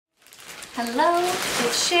Hello,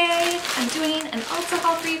 it's Shay. I'm doing an Ulta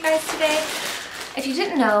haul for you guys today. If you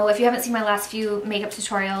didn't know, if you haven't seen my last few makeup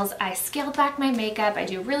tutorials, I scaled back my makeup. I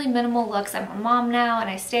do really minimal looks. I'm a mom now and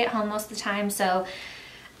I stay at home most of the time, so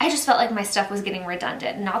I just felt like my stuff was getting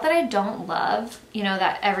redundant. Not that I don't love,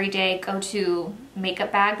 that everyday go-to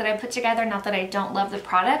makeup bag that I put together. Not that I don't love the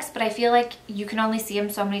products, but I feel like you can only see them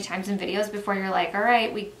so many times in videos before you're like, all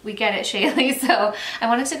right, we get it, Shaylee. So I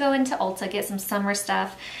wanted to go into Ulta, get some summer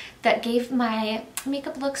stuff that gave my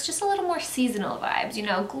makeup looks just a little more seasonal vibes,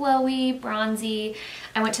 glowy, bronzy.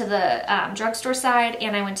 I went to the drugstore side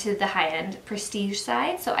and I went to the high-end prestige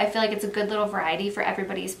side. So I feel like it's a good little variety for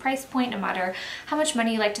everybody's price point. No matter how much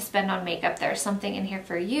money you like to spend on makeup, there's something in here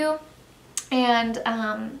for you. And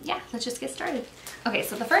yeah, let's just get started. Okay,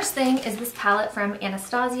 so the first thing is this palette from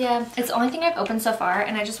Anastasia. It's the only thing I've opened so far,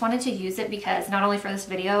 and I just wanted to use it because not only for this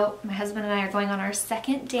video, my husband and I are going on our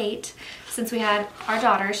second date since we had our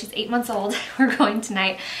daughter. She's 8 months old. We're going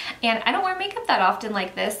tonight, and I don't wear makeup that often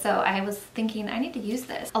like this, so I was thinking I need to use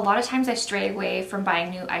this. A lot of times I stray away from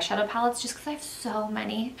buying new eyeshadow palettes just because I have so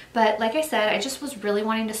many. But like I said, I just was really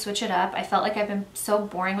wanting to switch it up. I felt like I've been so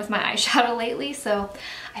boring with my eyeshadow lately, so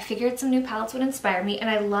I figured some new palettes would inspire me,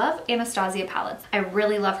 and I love Anastasia palettes. I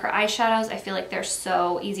really love her eyeshadows. I feel like they're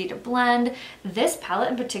so easy to blend. This palette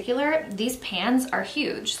in particular, these pans are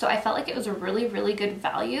huge, so I felt like it was a really, really good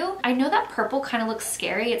value. I know that purple kind of looks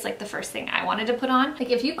scary. It's like the first thing I wanted to put on. Like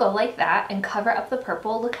if you go like that and cover up the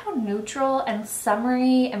purple, look how neutral and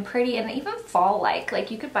summery and pretty and even fall-like.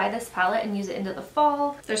 Like you could buy this palette and use it into the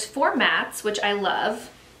fall. There's 4 mattes, which I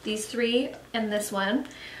love. These 3 and this one.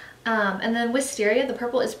 And then Wisteria, the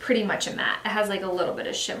purple is pretty much a matte. It has like a little bit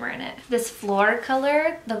of shimmer in it. This Floor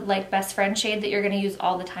color, the like best friend shade that you're gonna use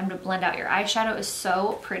all the time to blend out your eyeshadow, is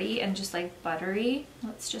so pretty and just like buttery.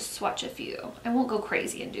 Let's just swatch a few. I won't go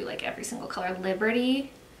crazy and do like every single color.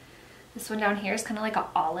 Liberty. This one down here is kind of like an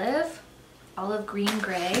olive green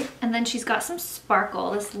gray. And then she's got some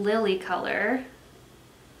sparkle, this Lily color.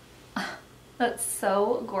 That's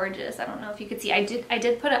so gorgeous. I don't know if you could see. I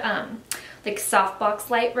did put a like softbox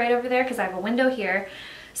light right over there because I have a window here.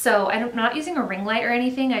 So I'm not using a ring light or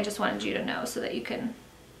anything. I just wanted you to know so that you can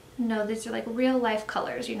know these are like real life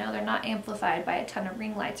colors. They're not amplified by a ton of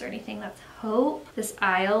ring lights or anything. That's Hope. This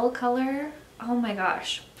Isle color. Oh my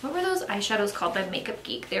gosh. What were those eyeshadows called by Makeup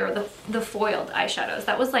Geek? They were the foiled eyeshadows.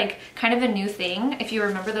 That was like kind of a new thing. If you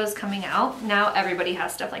remember those coming out, now everybody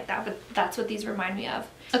has stuff like that, but that's what these remind me of.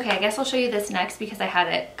 Okay, I guess I'll show you this next because I had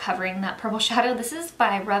it covering that purple shadow. This is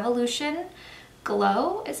by Revolution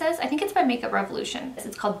Glow, it says. I think it's by Makeup Revolution.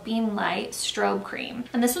 It's called Beam Light Strobe Cream.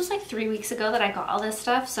 And this was like 3 weeks ago that I got all this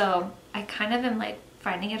stuff, so I kind of am like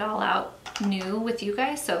finding it all out new with you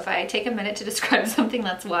guys. So if I take a minute to describe something,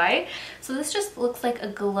 that's why. So this just looks like a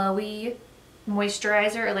glowy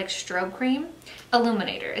moisturizer or like strobe cream.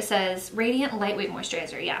 Illuminator. It says Radiant Lightweight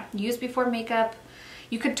Moisturizer. Yeah, use before makeup.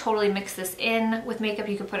 You could totally mix this in with makeup.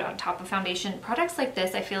 You could put it on top of foundation. Products like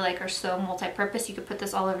this I feel like are so multi-purpose. You could put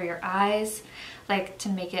this all over your eyes, like to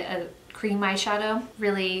make it a cream eyeshadow,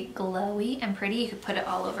 really glowy and pretty. You could put it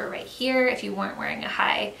all over right here if you weren't wearing a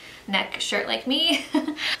high neck shirt like me.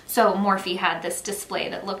 So Morphe had this display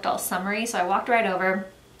that looked all summery, so I walked right over.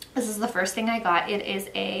 This is the first thing I got. It is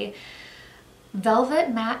a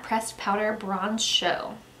Velvet Matte Pressed Powder Bronze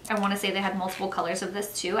Show. I want to say they had multiple colors of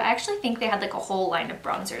this too. I actually think they had like a whole line of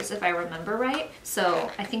bronzers if I remember right.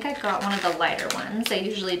 So I think I got one of the lighter ones. I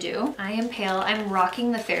usually do. I am pale. I'm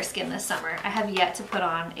rocking the fair skin this summer. I have yet to put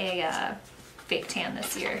on a fake tan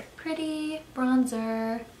this year. Pretty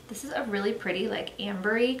bronzer. This is a really pretty like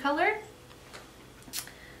ambery color.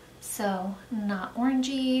 So not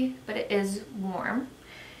orangey, but it is warm.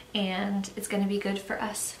 And it's going to be good for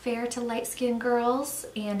us fair to light skin girls.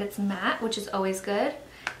 And it's matte, which is always good.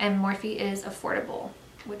 And Morphe is affordable,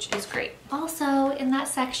 which is great. Also in that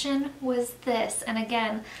section was this, and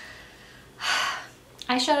again,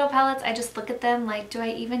 eyeshadow palettes, I just look at them like, do I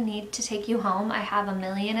even need to take you home? I have a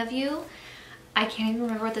million of you. I can't even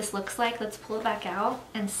remember what this looks like. Let's pull it back out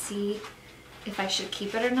and see if I should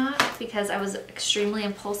keep it or not, because I was extremely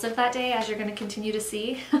impulsive that day, as you're going to continue to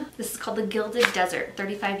see. This is called the Gilded Desert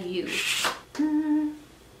 35U.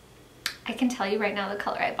 I can tell you right now the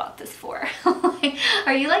color I bought this for.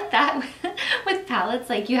 Are you like that with palettes?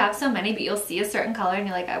 Like you have so many, but you'll see a certain color and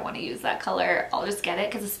you're like, I want to use that color. I'll just get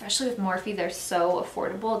it. Because especially with Morphe, they're so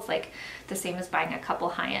affordable. It's like the same as buying a couple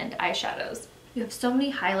high-end eyeshadows. You have so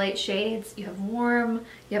many highlight shades. You have warm,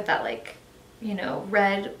 you have that like,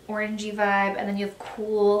 red orangey vibe, and then you have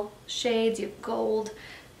cool shades, you have gold.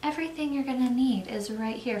 Everything you're gonna need is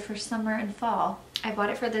right here for summer and fall. I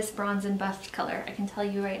bought it for this bronze and buff color. I can tell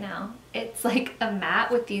you right now. It's like a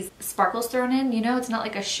matte with these sparkles thrown in. You know, it's not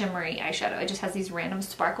like a shimmery eyeshadow. It just has these random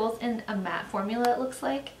sparkles in a matte formula, it looks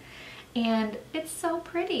like. And it's so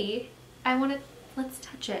pretty. Let's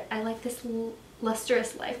touch it. I like this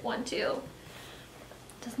Lustrous Life one too.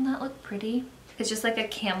 Doesn't that look pretty? It's just like a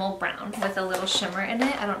camel brown with a little shimmer in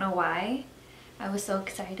it. I don't know why I was so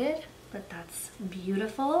excited, but that's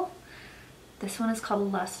beautiful. This one is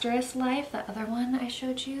called Lustrous Life. That other one I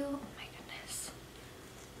showed you. Oh my goodness.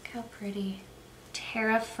 Look how pretty.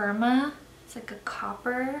 Terra Firma. It's like a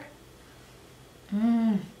copper.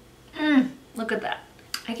 Look at that.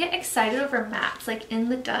 I get excited over mattes. Like In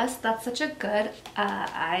the Dust, that's such a good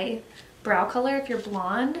eyebrow color if you're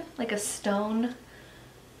blonde. Like a stone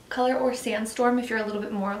color, or Sandstorm if you're a little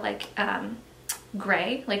bit more like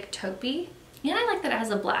gray, like taupey. And I like that it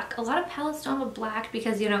has a black. A lot of palettes don't have a black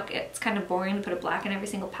because, you know, it's kind of boring to put a black in every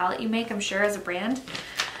single palette you make, I'm sure, as a brand.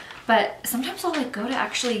 But sometimes I'll like go to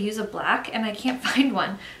actually use a black and I can't find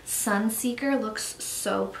one. Sunseeker looks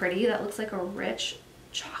so pretty. That looks like a rich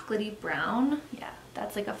chocolatey brown. Yeah,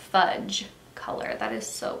 that's like a fudge color. That is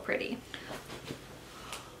so pretty.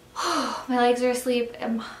 My legs are asleep.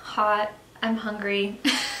 I'm hot. I'm hungry.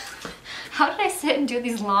 How did I sit and do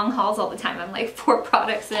these long hauls all the time? I'm like 4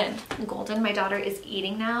 products in. Golden, my daughter, is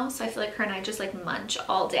eating now, so I feel like her and I just like munch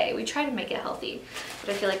all day. We try to make it healthy, but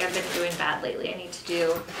I feel like I've been doing bad lately. I need to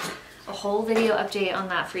do a whole video update on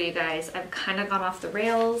that for you guys. I've kind of gone off the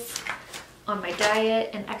rails on my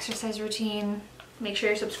diet and exercise routine. Make sure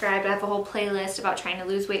you're subscribed. I have a whole playlist about trying to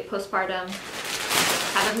lose weight postpartum.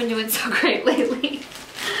 Haven't been doing so great lately.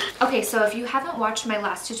 Okay, so if you haven't watched my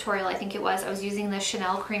last tutorial, I think it was, I was using the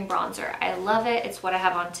Chanel Cream Bronzer. I love it. It's what I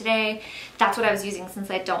have on today. That's what I was using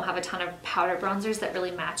since I don't have a ton of powder bronzers that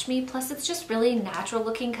really match me. Plus, it's just really natural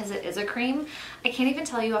looking because it is a cream. I can't even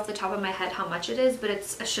tell you off the top of my head how much it is, but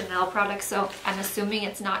it's a Chanel product, so I'm assuming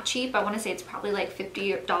it's not cheap. I want to say it's probably like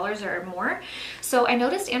 $50 or more. So I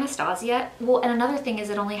noticed Anastasia, well, and another thing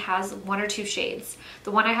is it only has 1 or 2 shades.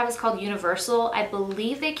 The one I have is called Universal. I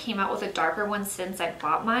believe they came out with a darker one since I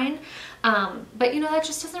bought mine. But you know, that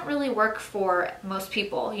just doesn't really work for most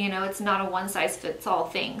people. You know, it's not a one-size-fits-all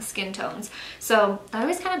thing, skin tones. So that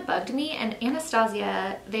always kind of bugged me. And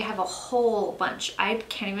Anastasia, they have a whole bunch. I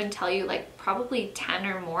can't even tell you, like probably 10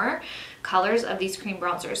 or more colors of these cream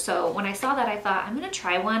bronzers. So when I saw that, I thought, I'm gonna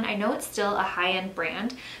try one. I know it's still a high-end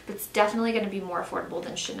brand, but it's definitely gonna be more affordable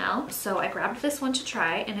than Chanel. So I grabbed this one to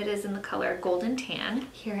try, and it is in the color Golden Tan.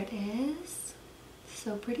 Here it is.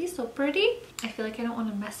 So pretty, so pretty. I feel like I don't want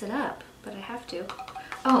to mess it up, but I have to.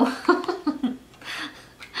 Oh,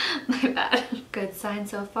 my bad. Good sign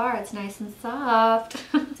so far. It's nice and soft.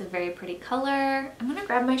 It's a very pretty color. I'm gonna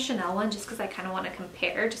grab my Chanel one just because I kind of want to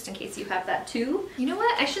compare, just in case you have that too. You know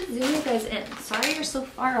what? I should zoom you guys in. Sorry you're so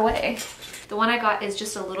far away. The one I got is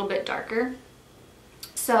just a little bit darker.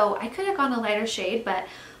 So I could have gone a lighter shade, but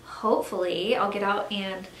hopefully I'll get out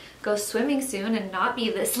and go swimming soon and not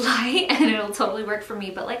be this light, and it'll totally work for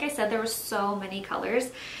me. But like I said, there were so many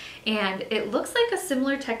colors, and it looks like a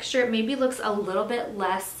similar texture. It maybe looks a little bit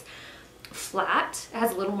less flat. It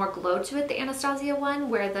has a little more glow to it, the Anastasia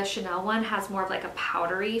one, where the Chanel one has more of like a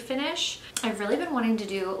powdery finish. I've really been wanting to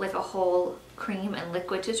do like a whole cream and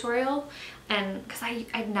liquid tutorial, and because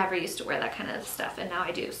I never used to wear that kind of stuff, and now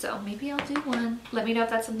I do, so maybe I'll do one. Let me know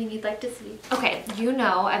if that's something you'd like to see. Okay, you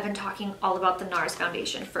know I've been talking all about the NARS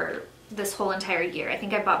foundation for this whole entire year. I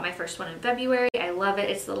think I bought my first one in February. I love it.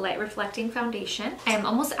 It's the light reflecting foundation. I am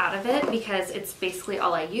almost out of it because it's basically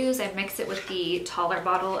all I use. I mix it with the taller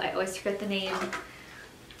bottle. I always forget the name.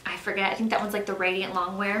 I forget. I think that one's like the Radiant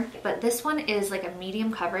Longwear, but this one is like a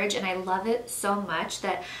medium coverage, and I love it so much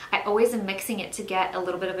that I always am mixing it to get a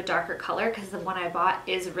little bit of a darker color, because the one I bought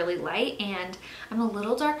is really light and I'm a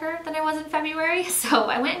little darker than I was in February, so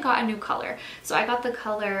I went and got a new color. So I got the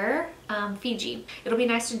color Fiji. It'll be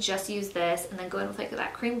nice to just use this and then go in with like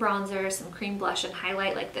that cream bronzer, some cream blush, and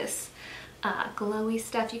highlight like this glowy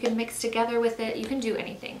stuff you can mix together with it. You can do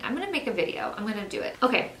anything. I'm gonna make a video. I'm gonna do it.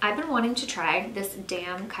 Okay, I've been wanting to try this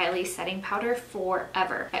damn Kylie setting powder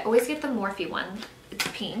forever. I always get the Morphe one. It's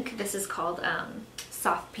pink. This is called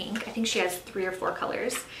soft pink. I think she has 3 or 4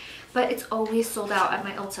 colors, but it's always sold out at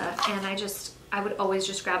my Ulta, and I would always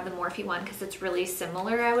just grab the Morphe one because it's really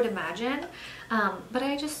similar, I would imagine. But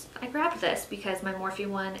I grabbed this because my Morphe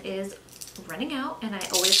one is running out, and I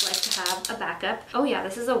always like to have a backup. Oh yeah,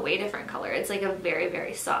 this is a way different color. It's like a very,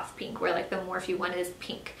 very soft pink, where like the Morphe one is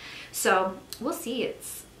pink. So we'll see.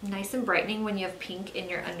 It's nice and brightening when you have pink in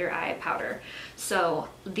your under eye powder. So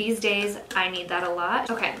these days I need that a lot.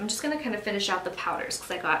 Okay, I'm just gonna kind of finish out the powders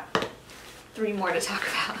because I got 3 more to talk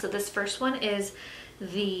about. So this first one is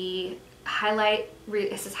the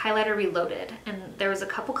it says Highlighter Reloaded, and there was a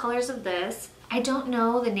couple colors of this. I don't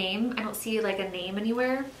know the name. I don't see like a name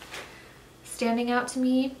anywhere standing out to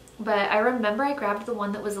me, but I remember I grabbed the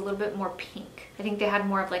one that was a little bit more pink. I think they had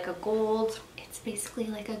more of like a gold. It's basically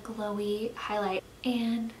like a glowy highlight,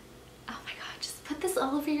 and oh my god, just put this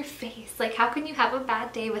all over your face. Like, how can you have a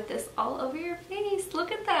bad day with this all over your face?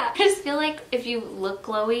 Look at that. I just feel like if you look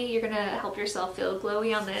glowy, you're gonna help yourself feel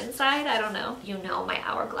glowy on the inside. I don't know. You know my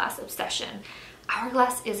Hourglass obsession.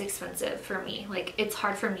 Hourglass is expensive for me. Like, it's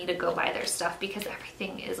hard for me to go buy their stuff because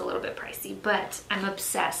everything is a little bit pricey, but I'm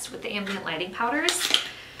obsessed with the ambient lighting powders.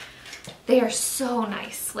 They are so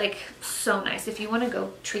nice, like so nice. If you want to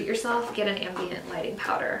go treat yourself, get an ambient lighting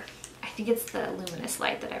powder. I think it's the Luminous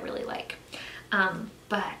Light that I really like.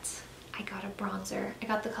 But I got a bronzer. I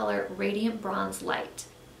got the color Radiant Bronze Light.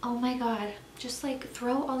 Oh my god, just like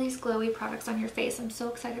throw all these glowy products on your face. I'm so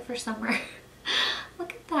excited for summer.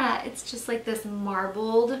 Look at that. It's just like this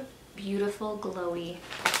marbled, beautiful, glowy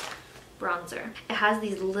bronzer. It has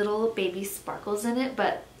these little baby sparkles in it,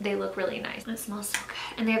 but they look really nice. It smells so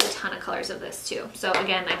good. And they have a ton of colors of this too. So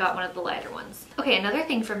again, I got one of the lighter ones. Okay, another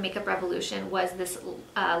thing from Makeup Revolution was this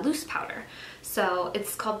loose powder. So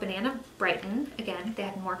it's called Banana Brighten. Again, they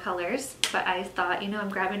had more colors, but I thought, you know, I'm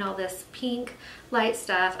grabbing all this pink light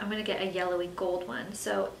stuff. I'm gonna get a yellowy gold one.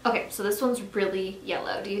 So, okay, so this one's really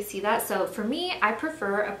yellow. Do you see that? So for me, I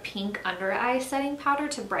prefer a pink under eye setting powder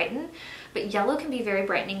to brighten, but yellow can be very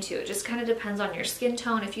brightening too. It just kind of depends on your skin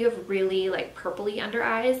tone. If you have really like purpley under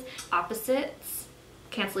eyes, opposites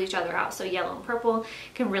cancel each other out. So yellow and purple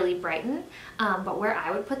can really brighten. But where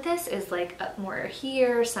I would put this is like up more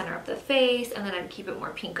here, center of the face, and then I'd keep it more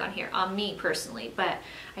pink on here, on me personally. But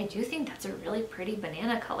I do think that's a really pretty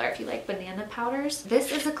banana color if you like banana powders.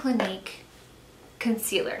 This is a Clinique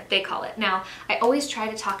concealer, they call it. Now, I always try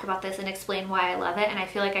to talk about this and explain why I love it, and I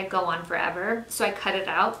feel like I go on forever, so I cut it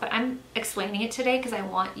out, but I'm explaining it today because I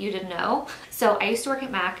want you to know. So I used to work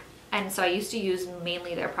at MAC, and so I used to use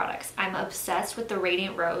mainly their products. I'm obsessed with the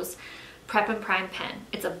Radiant Rose Prep and Prime pen.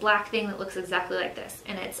 It's a black thing that looks exactly like this,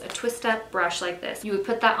 and it's a twist up brush like this. You would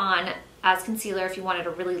put that on as concealer if you wanted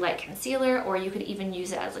a really light concealer, or you could even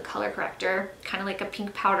use it as a color corrector, kind of like a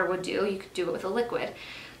pink powder would do. You could do it with a liquid.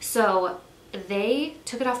 So they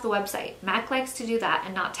took it off the website. MAC likes to do that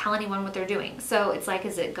and not tell anyone what they're doing. So it's like,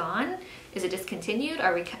 is it gone? Is it discontinued?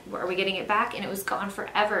 Are we getting it back? And it was gone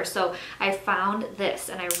forever. So I found this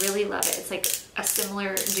and I really love it. It's like a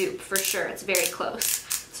similar dupe for sure. It's very close.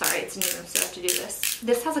 Sorry, it's new, so I have to do this.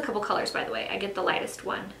 This has a couple colors, by the way. I get the lightest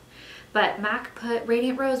one. But MAC put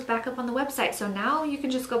Radiant Rose back up on the website. So now you can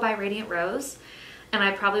just go buy Radiant Rose, and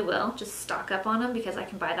I probably will just stock up on them because I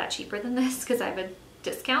can buy that cheaper than this because I have a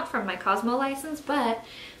discount from my Cosmo license. But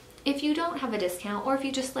if you don't have a discount, or if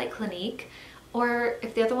you just like Clinique, or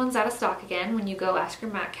if the other one's out of stock again when you go ask your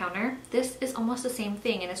MAC counter, this is almost the same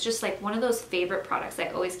thing, and it's just like one of those favorite products I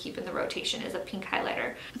always keep in the rotation is a pink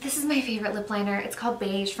highlighter. But this is my favorite lip liner. It's called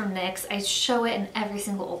Beige from NYX. I show it in every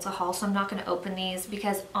single Ulta haul, so I'm not going to open these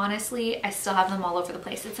because honestly I still have them all over the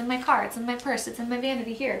place. It's in my car, it's in my purse, it's in my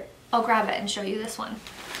vanity. Here, I'll grab it and show you this one.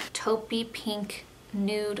 Taupey Pink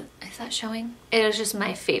Nude. Is that showing? It is just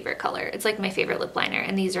my favorite color. It's like my favorite lip liner,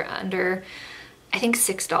 and these are under, I think,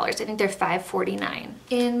 $6. I think they're $5.49.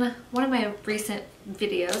 In one of my recent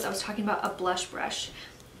videos, I was talking about a blush brush.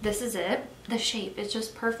 This is it. The shape is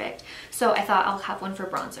just perfect. So I thought I'll have one for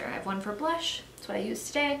bronzer. I have one for blush. That's what I use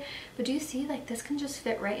today. But do you see, like, this can just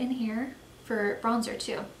fit right in here for bronzer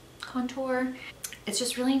too. Contour. It's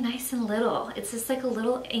just really nice and little. It's just like a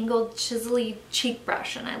little angled, chiselly cheek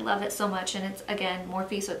brush, and I love it so much. And it's, again,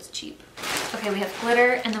 Morphe, so it's cheap. Okay, we have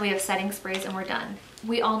glitter, and then we have setting sprays, and we're done.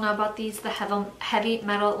 We all know about these, the heavy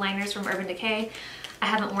metal liners from Urban Decay. I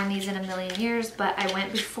haven't worn these in a million years, but I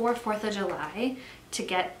went before 4th of July to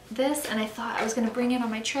get this, and I thought I was gonna bring it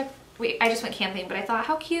on my trip. I just went camping, but I thought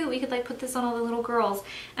how cute, we could like put this on all the little girls,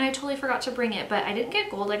 and I totally forgot to bring it. But I didn't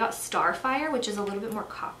get gold, I got Starfire, which is a little bit more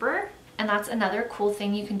copper. And that's another cool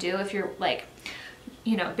thing you can do if you're like,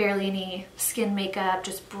 you know, barely any skin makeup,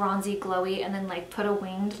 just bronzy, glowy, and then like put a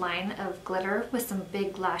winged line of glitter with some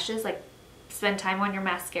big lashes, like spend time on your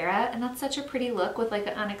mascara. And that's such a pretty look with like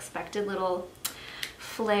an unexpected little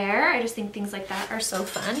flare. I just think things like that are so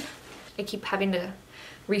fun. I keep having to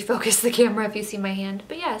refocus the camera if you see my hand.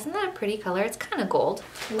 But yeah, isn't that a pretty color? It's kind of gold.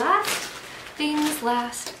 Last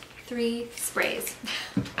 3 sprays.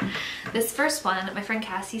 This first one, my friend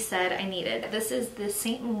Cassie said I needed. This is the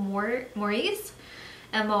St. Mortiz,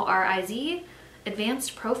 M-O-R-I-Z,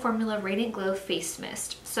 Advanced Pro Formula Radiant Glow Face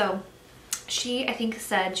Mist. So She, I think,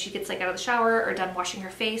 said she gets like out of the shower or done washing her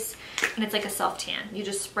face, and it's like a self-tan. You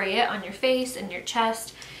just spray it on your face and your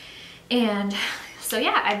chest. And so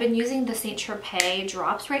yeah, I've been using the Saint Tropez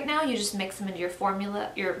drops right now. You just mix them into your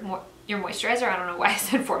formula, your moisturizer. I don't know why I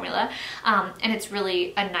said formula. And it's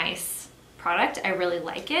really a nice product. I really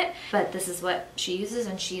like it, but this is what she uses,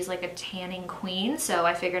 and she's like a tanning queen, so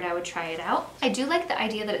I figured I would try it out. I do like the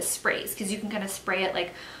idea that it sprays, because you can kind of spray it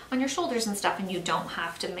like on your shoulders and stuff, and you don't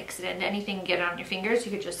have to mix it into anything and get it on your fingers.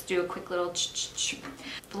 You could just do a quick little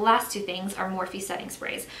The last two things are Morphe setting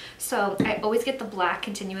sprays. So I always get the black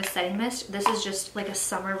continuous setting mist. This is just like a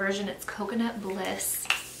summer version. It's Coconut Bliss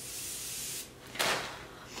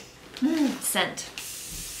scent.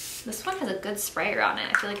 This one has a good sprayer on it.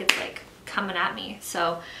 I feel like it's like coming at me,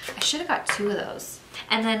 so I should have got 2 of those.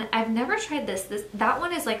 And then I've never tried that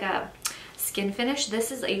one is like a skin finish.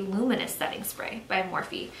 This is a luminous setting spray by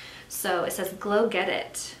Morphe. So it says Glow Get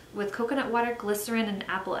It with coconut water, glycerin, and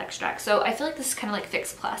apple extract. So I feel like this is kind of like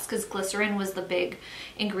Fix Plus, because glycerin was the big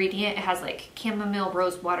ingredient. It has like chamomile,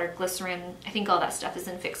 rose water, glycerin. I think all that stuff is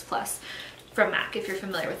in Fix Plus from MAC, if you're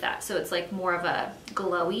familiar with that. So it's like more of a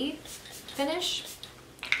glowy finish.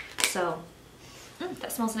 So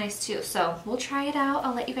that smells nice too. So we'll try it out.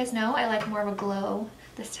 I'll let you guys know. I like more of a glow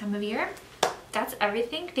this time of year. That's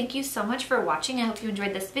everything. Thank you so much for watching. I hope you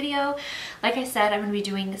enjoyed this video. Like I said, I'm going to be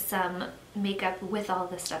doing some makeup with all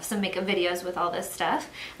this stuff, some makeup videos with all this stuff,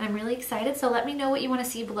 and I'm really excited. So let me know what you want to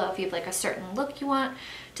see below. If you have like a certain look you want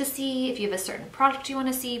to see, if you have a certain product you want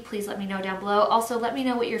to see, please let me know down below. Also, let me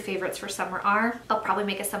know what your favorites for summer are. I'll probably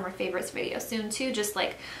make a summer favorites video soon too, just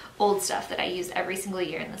like old stuff that I use every single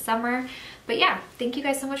year in the summer. But yeah, thank you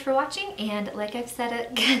guys so much for watching, and like I've said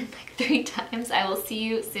it again like 3 times, I will see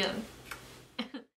you soon.